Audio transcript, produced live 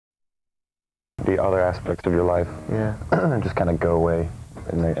the other aspects of your life, just kind of go away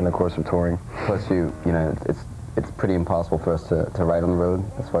in the course of touring. Plus, you know, it's pretty impossible for us to write on the road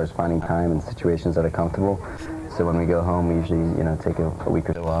as far as finding time and situations that are comfortable. So when we go home, we usually, you know, take a week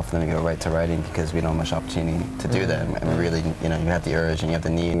or two off, and then we go right to writing because we don't have much opportunity to do that. And we really, you know, you have the urge and you have the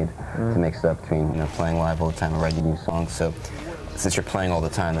need to mix it up between, you know, playing live all the time and writing new songs. So since you're playing all the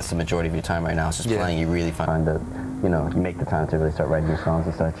time, that's the majority of your time right now. It's just playing. You really find that, you know, you make the time to really start writing new songs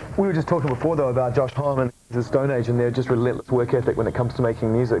and such. We were just talking before, though, about Josh Homme and the Stone Age and their just relentless work ethic when it comes to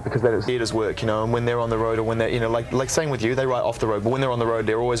making music, because that is theaters work, you know, and when they're on the road or when they're, you know, like same with you, they write off the road, but when they're on the road,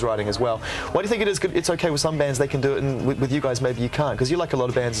 they're always writing as well. Why do you think it is good? It's okay with some bands, they can do it, and with you guys, maybe you can't? Because you like a lot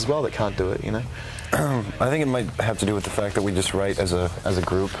of bands as well that can't do it, you know? I think it might have to do with the fact that we just write as a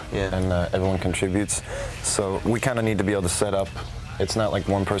group, and everyone contributes. So we kind of need to be able to set up. It's not like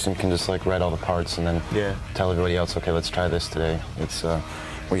one person can just like write all the parts and then tell everybody else, okay, let's try this today. It's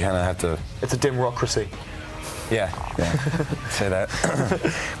we kind of have to. It's a democracy. Yeah, say that.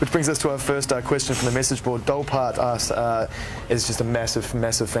 Which brings us to our first question from the message board. Dolpart asks, is just a massive,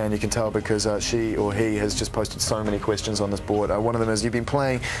 massive fan, you can tell, because she or he has just posted so many questions on this board. One of them is, you've been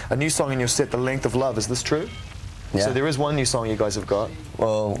playing a new song in your set, The Length of Love. Is this true? Yeah. So there is one new song you guys have got.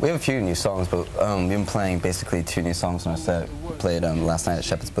 Well, we have a few new songs, but we've been playing basically 2 new songs on our set. We played last night at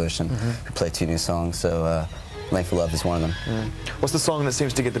Shepherd's Bush, and we played 2 new songs, so Length of Love is one of them. What's the song that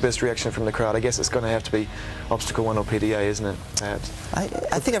seems to get the best reaction from the crowd? I guess it's going to have to be Obstacle 1 or PDA, isn't it, perhaps? I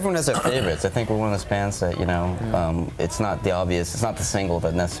think everyone has their favorites. I think we're one of those bands that, you know, it's not the obvious, it's not the single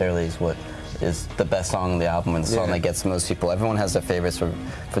that necessarily is what is the best song on the album and the song that gets most people. Everyone has their favorites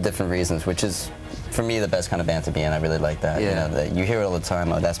for different reasons, which is, for me, the best kind of band to be in. I really like that. You know, that you hear it all the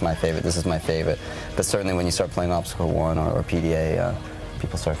time, oh, that's my favorite, this is my favorite. But certainly when you start playing Obstacle 1 or PDA,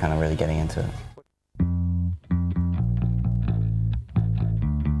 people start kind of really getting into it.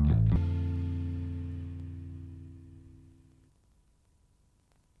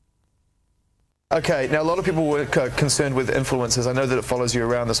 Okay, now a lot of people were concerned with influences. I know that it follows you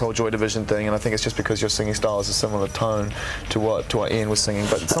around, this whole Joy Division thing, and I think it's just because your singing style is a similar tone to what Ian was singing.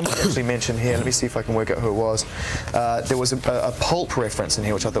 But someone actually mentioned here, let me see if I can work out who it was, there was a Pulp reference in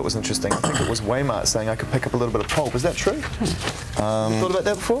here, which I thought was interesting. I think it was Waymart saying I could pick up a little bit of Pulp. Is that true? You thought about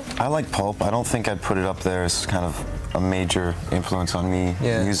that before? I like Pulp. I don't think I'd put it up there as kind of a major influence on me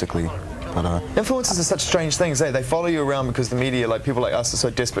musically. But, influences are such strange things, eh? They follow you around because the media, like people like us, are so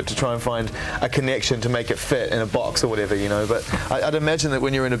desperate to try and find a connection to make it fit in a box or whatever, you know. But I'd imagine that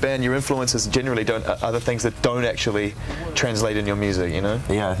when you're in a band, your influences generally are the things that don't actually translate in your music, you know?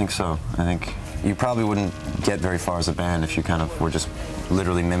 Yeah, I think so. I think you probably wouldn't get very far as a band if you kind of were just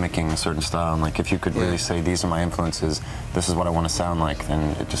literally mimicking a certain style. And like, if you could really say, these are my influences, this is what I want to sound like,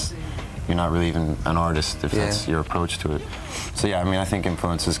 then it just, you're not really even an artist if that's your approach to it. So yeah, I mean, I think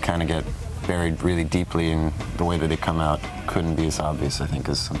influences kind of get buried really deeply, and the way that they come out couldn't be as obvious, I think,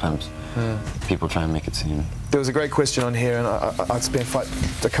 as sometimes people try and make it seem. There was a great question on here, and I'd spent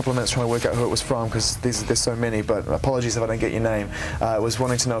a couple of minutes trying to work out who it was from, because there's so many, but apologies if I don't get your name. I was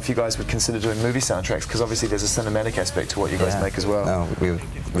wanting to know if you guys would consider doing movie soundtracks, because obviously there's a cinematic aspect to what you guys make as well. No, we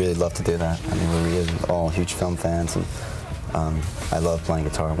would really love to do that. I mean, we're really all huge film fans, and I love playing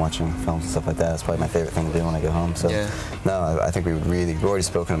guitar and watching films and stuff like that. That's probably my favorite thing to do when I go home. So, no, I think we would really, we've already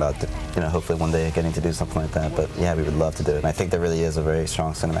spoken about, you know, hopefully one day getting to do something like that. But yeah, we would love to do it. And I think there really is a very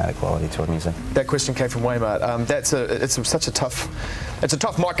strong cinematic quality to our music. That question came from Waymart. It's such a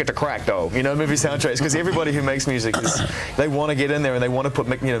tough market to crack, though. You know, movie soundtracks, because everybody who makes music they want to get in there and they want to put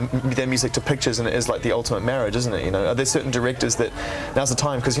their music to pictures, and it is like the ultimate marriage, isn't it? You know, are there certain directors that now's the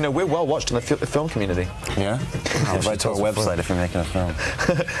time, because you know we're well watched in the film community. Yeah, right to our website if you're making a film.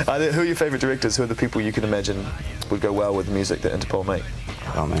 Who are your favorite directors? Who are the people you can imagine would go well with the music that Interpol make?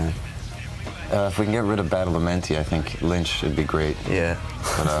 Oh man. If we can get rid of Badalamenti, I think Lynch would be great. Yeah.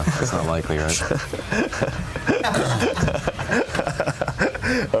 But it's not likely, right?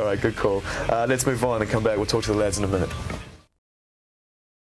 All right, good call. Let's move on and come back. We'll talk to the lads in a minute.